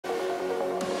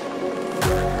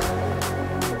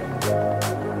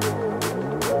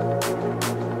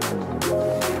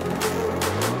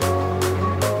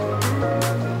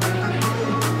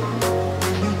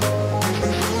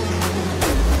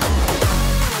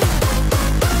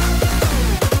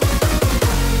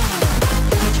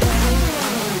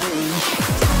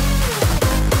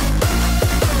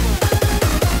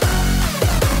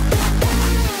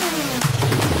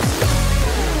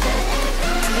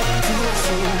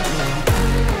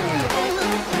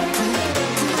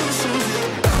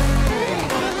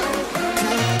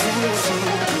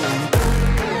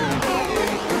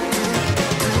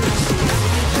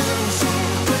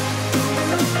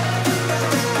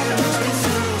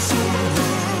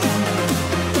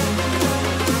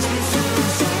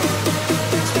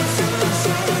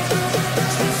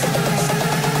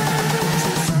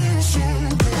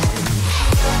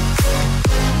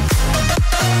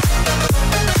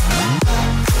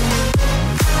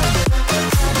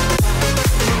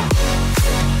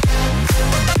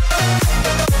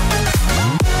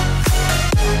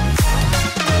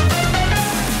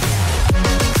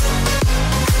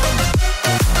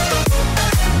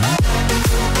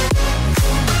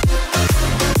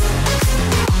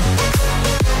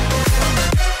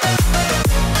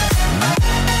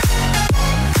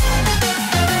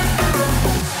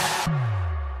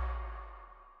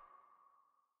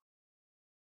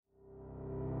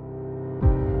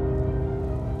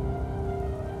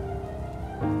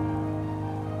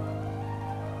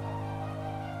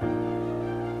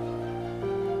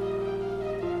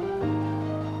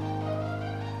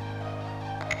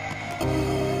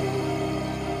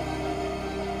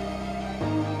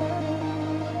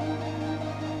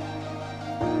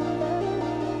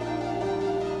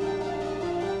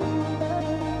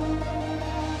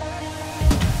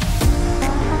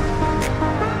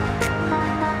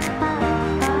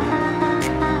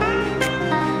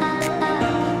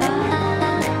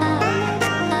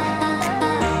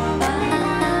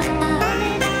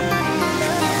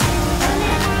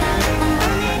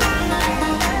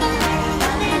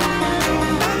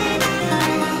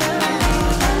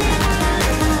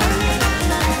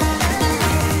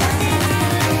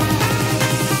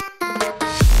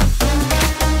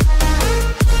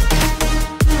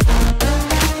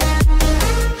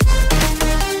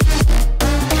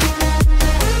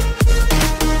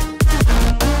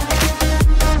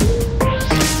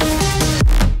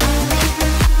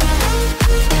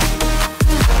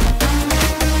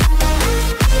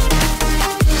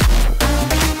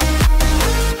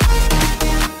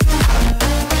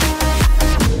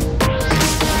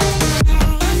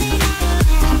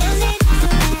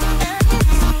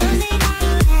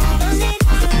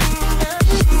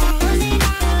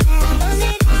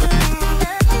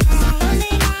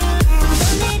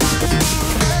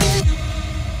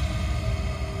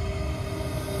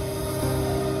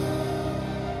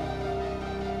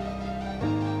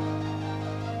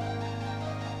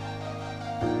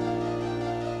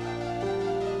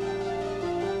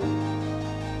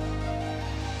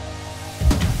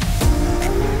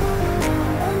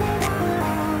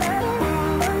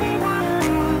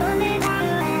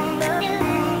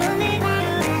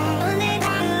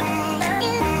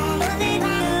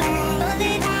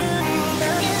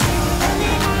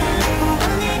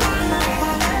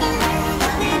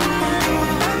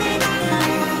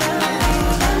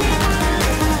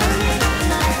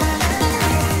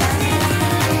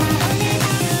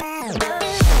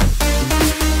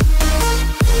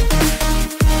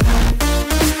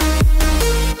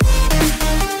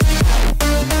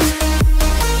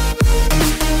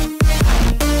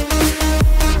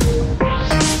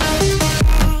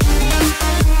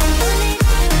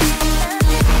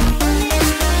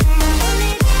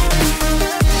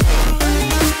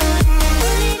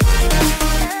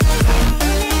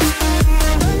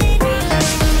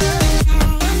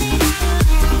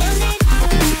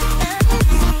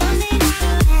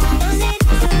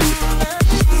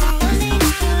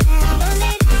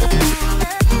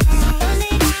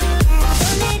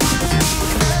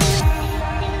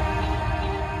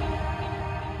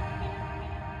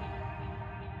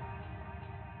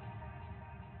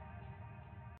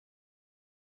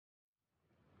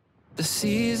The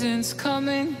seasons come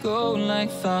and go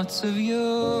like thoughts of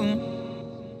you.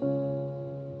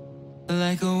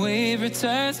 Like a wave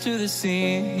returns to the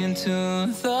sea into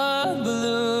the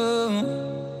blue.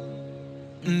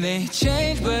 They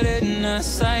change but in a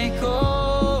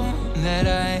cycle that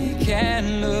I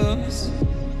can't lose.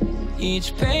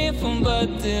 Each painful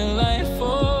but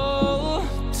delightful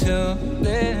to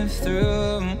live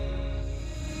through.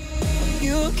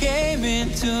 You came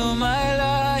into my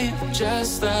life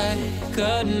just like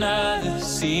another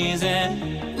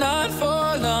season. Not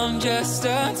for long, just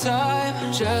a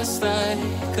time, just like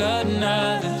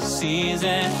another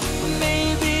season.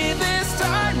 Maybe this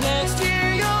time next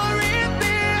year you'll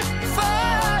reappear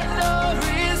for no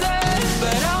reason.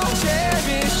 But I'll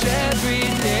cherish every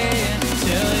day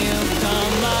until you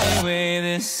come my way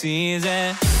this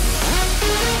season.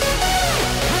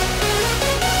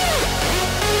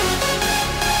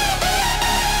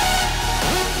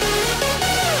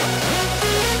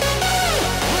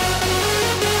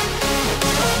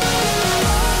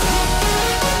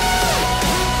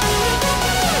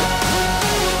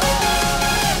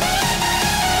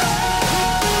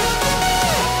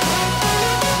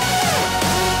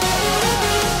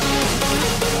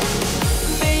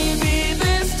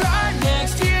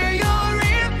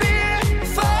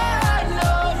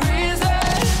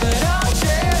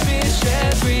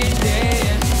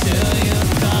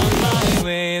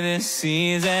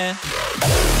 Season.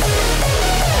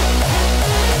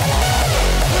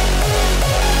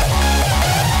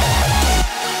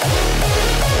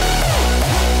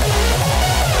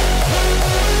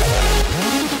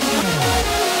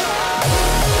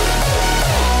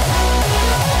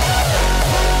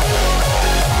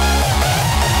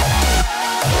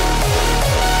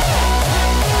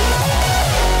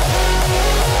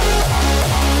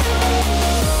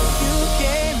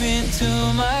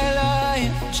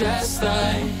 Just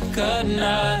like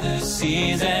another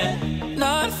season.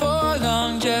 Not for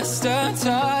long, just a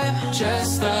time.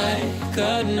 Just like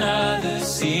another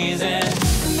season.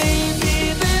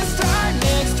 Maybe this time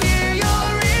next year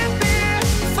you'll reappear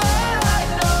for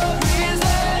no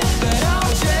reason. But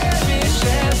I'll cherish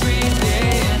every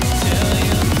day until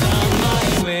you come my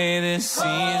way this season.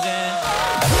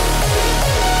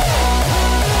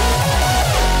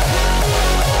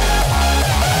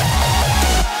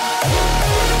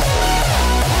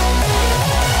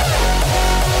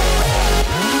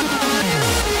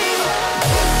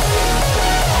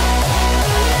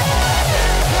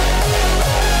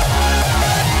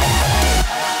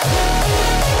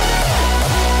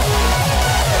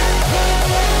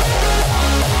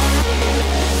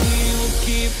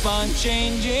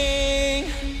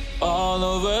 Changing all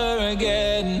over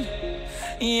again.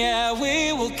 Yeah,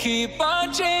 we will keep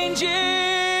on changing,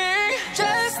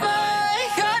 just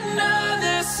like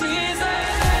another season.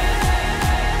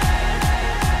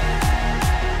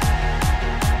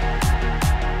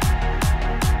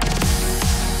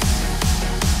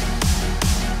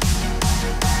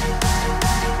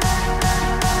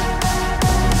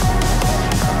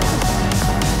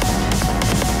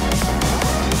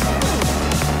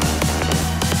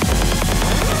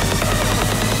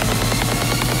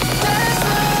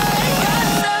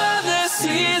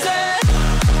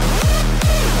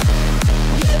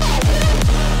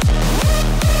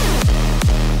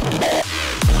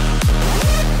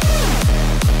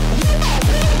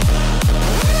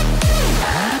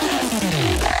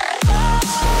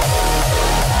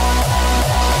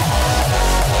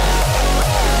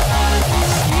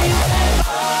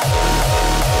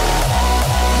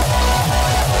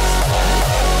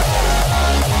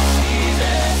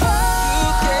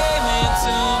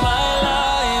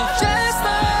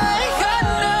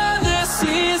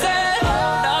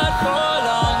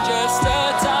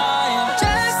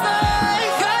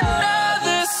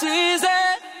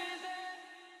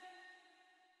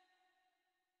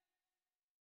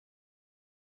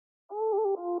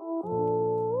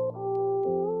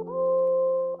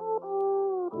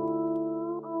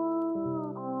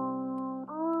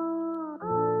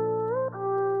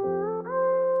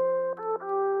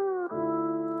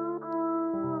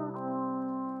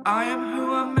 I am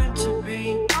who I'm meant to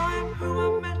be. I am who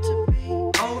I'm meant to be.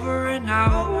 Over and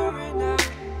out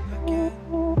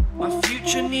again. My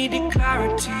future needed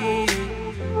clarity,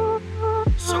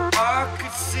 so I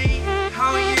could see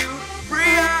how you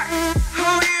react,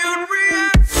 how you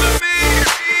react to me.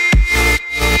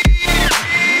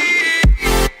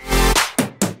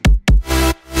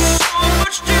 So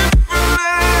much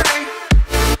differently.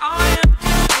 I am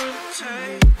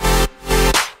different.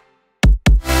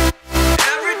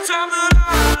 Every time that I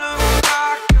look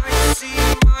back, I see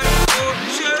my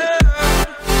fortune.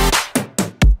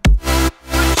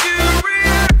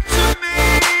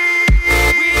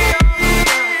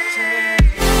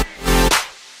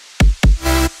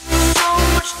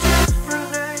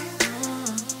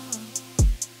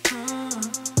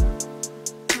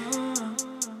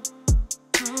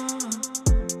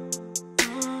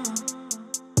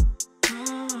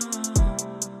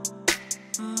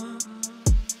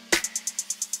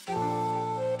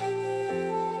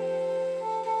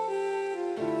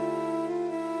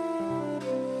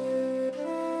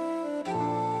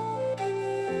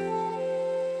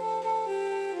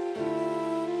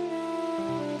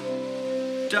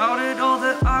 Doubted all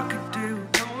that I could do,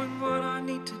 knowing what I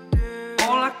need to do.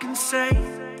 All I can say,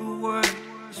 the word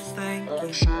is thank you.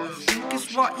 I think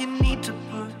it's what you need to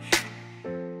push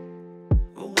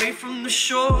away from the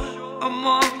shore,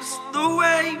 amongst the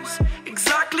waves.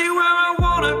 Exactly where I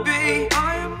wanna be.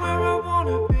 I am where I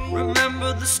wanna be.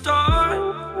 Remember the start,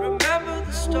 remember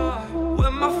the start.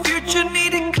 When my future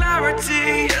needed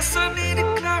clarity. Yes, I needed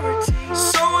clarity.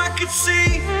 So I could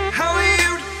see how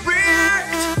you'd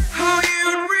react, how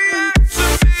you'd react to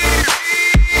me.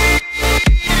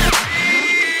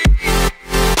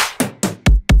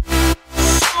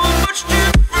 So much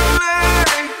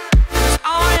differently, 'cause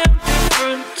I am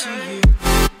different to you.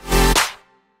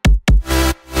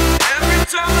 Every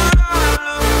time that I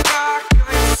look back,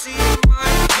 I see my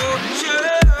fortune.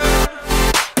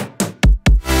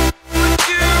 Would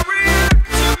you react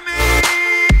to me?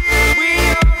 We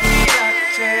are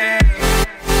reacting.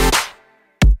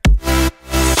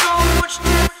 So much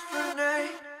differently.